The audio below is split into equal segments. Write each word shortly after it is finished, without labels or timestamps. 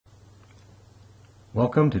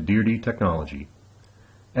Welcome to D Technology.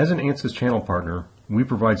 As an Ansys channel partner, we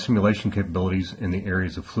provide simulation capabilities in the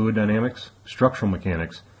areas of fluid dynamics, structural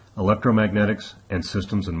mechanics, electromagnetics, and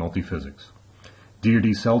systems and multiphysics.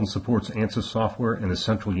 D seldom supports Ansys software in the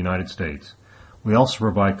central United States. We also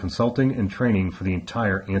provide consulting and training for the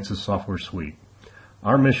entire Ansys software suite.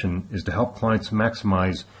 Our mission is to help clients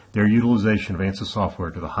maximize their utilization of Ansys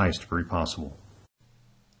software to the highest degree possible.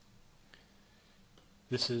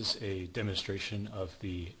 This is a demonstration of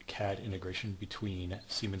the CAD integration between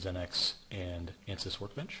Siemens NX and Ansys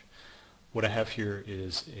Workbench. What I have here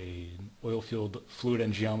is an oil-filled fluid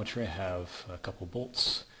end geometry. I have a couple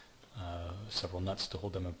bolts, several nuts to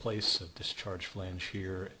hold them in place, a discharge flange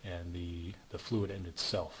here, and the fluid end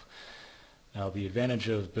itself. Now the advantage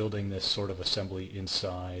of building this sort of assembly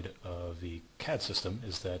inside of the CAD system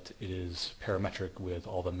is that it is parametric with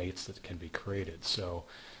all the mates that can be created. So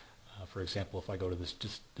for example, if I go to this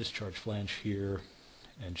discharge flange here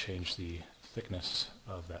and change the thickness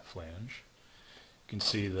of that flange, you can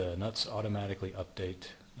see the nuts automatically update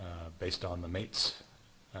based on the mates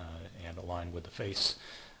and align with the face.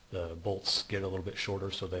 The bolts get a little bit shorter,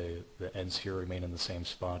 so the ends here remain in the same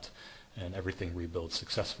spot, and everything rebuilds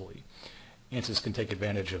successfully. Ansys can take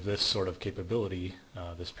advantage of this sort of capability,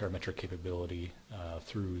 this parametric capability,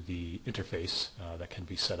 through the interface that can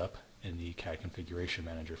be set up in the CAD Configuration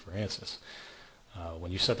Manager for Ansys.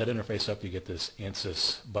 When you set that interface up, you get this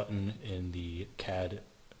Ansys button in the CAD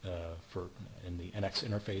in the NX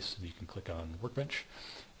interface. You can click on Workbench,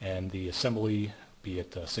 and the assembly, be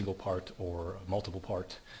it a single part or a multiple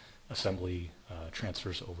part assembly,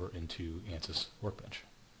 transfers over into Ansys Workbench.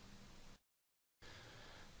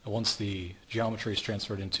 Once the geometry is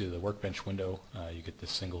transferred into the Workbench window, you get this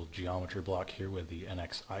single geometry block here with the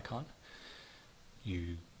NX icon.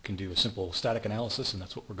 You can do a simple static analysis, and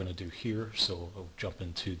that's what we're going to do here. So I'll jump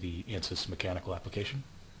into the Ansys Mechanical application.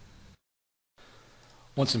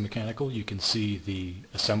 Once in Mechanical, you can see the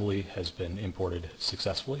assembly has been imported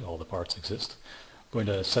successfully. All the parts exist. I'm going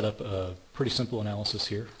to set up a pretty simple analysis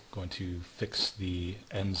here. I'm going to fix the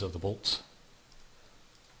ends of the bolts.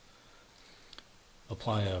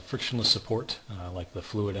 Apply a frictionless support, like the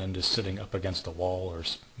fluid end is sitting up against the wall or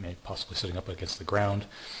possibly sitting up against the ground.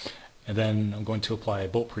 And then I'm going to apply a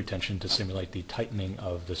bolt pretension to simulate the tightening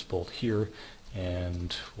of this bolt here,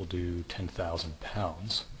 and we'll do 10,000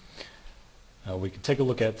 pounds. We can take a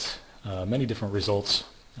look at many different results.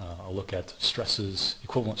 I'll look at stresses,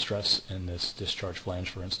 equivalent stress in this discharge flange,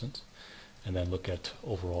 for instance, and then look at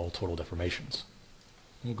overall total deformations.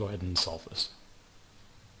 We'll go ahead and solve this.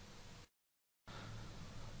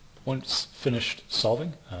 Once finished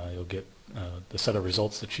solving, you'll get the set of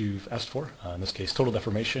results that you've asked for. In this case, total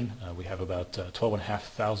deformation, we have about 12.5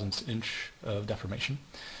 thousandths inch of deformation.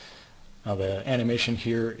 Now the animation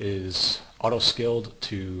here is auto-scaled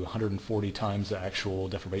to 140 times the actual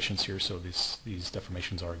deformations here, so these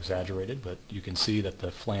deformations are exaggerated, but you can see that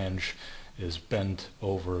the flange is bent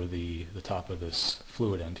over the top of this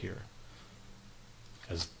fluid end here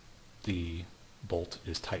as the bolt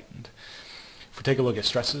is tightened. If we take a look at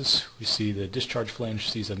stresses, we see the discharge flange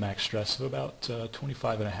sees a max stress of about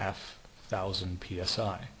 25,500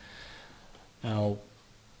 psi. Now,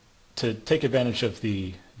 to take advantage of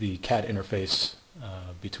the CAD interface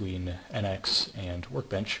between NX and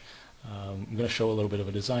Workbench, I'm going to show a little bit of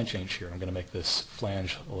a design change here. I'm going to make this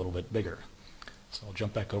flange a little bit bigger. So I'll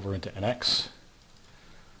jump back over into NX,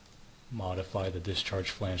 modify the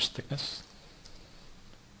discharge flange thickness.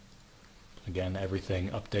 Again, everything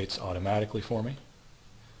updates automatically for me.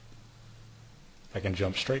 I can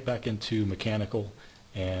jump straight back into Mechanical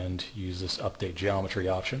and use this Update Geometry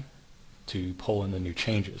option to pull in the new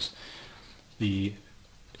changes. The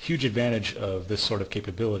huge advantage of this sort of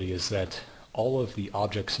capability is that all of the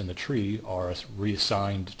objects in the tree are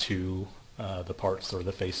reassigned to the parts or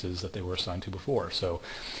the faces that they were assigned to before. So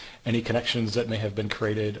any connections that may have been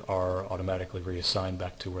created are automatically reassigned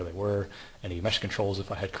back to where they were. Any mesh controls,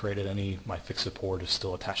 if I had created any, my fixed support is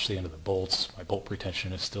still attached to the end of the bolts, my bolt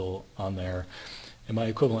pretension is still on there, and my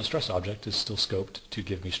equivalent stress object is still scoped to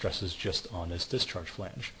give me stresses just on this discharge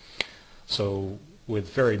flange. So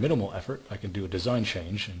with very minimal effort, I can do a design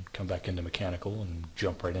change and come back into Mechanical and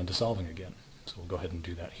jump right into solving again. So we'll go ahead and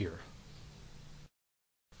do that here.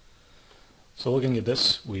 So looking at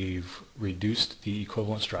this, we've reduced the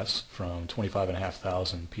equivalent stress from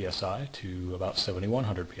 25,500 psi to about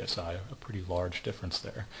 7,100 psi, a pretty large difference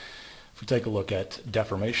there. If we take a look at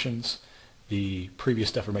deformations, the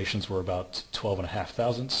previous deformations were about 12.5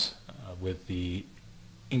 thousandths. With the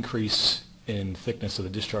increase in thickness of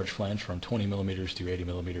the discharge flange from 20 millimeters to 80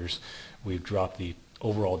 millimeters, we've dropped the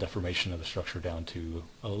overall deformation of the structure down to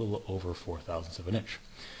a little over 4/1000 of an inch.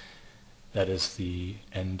 That is the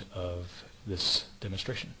end of this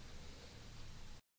demonstration.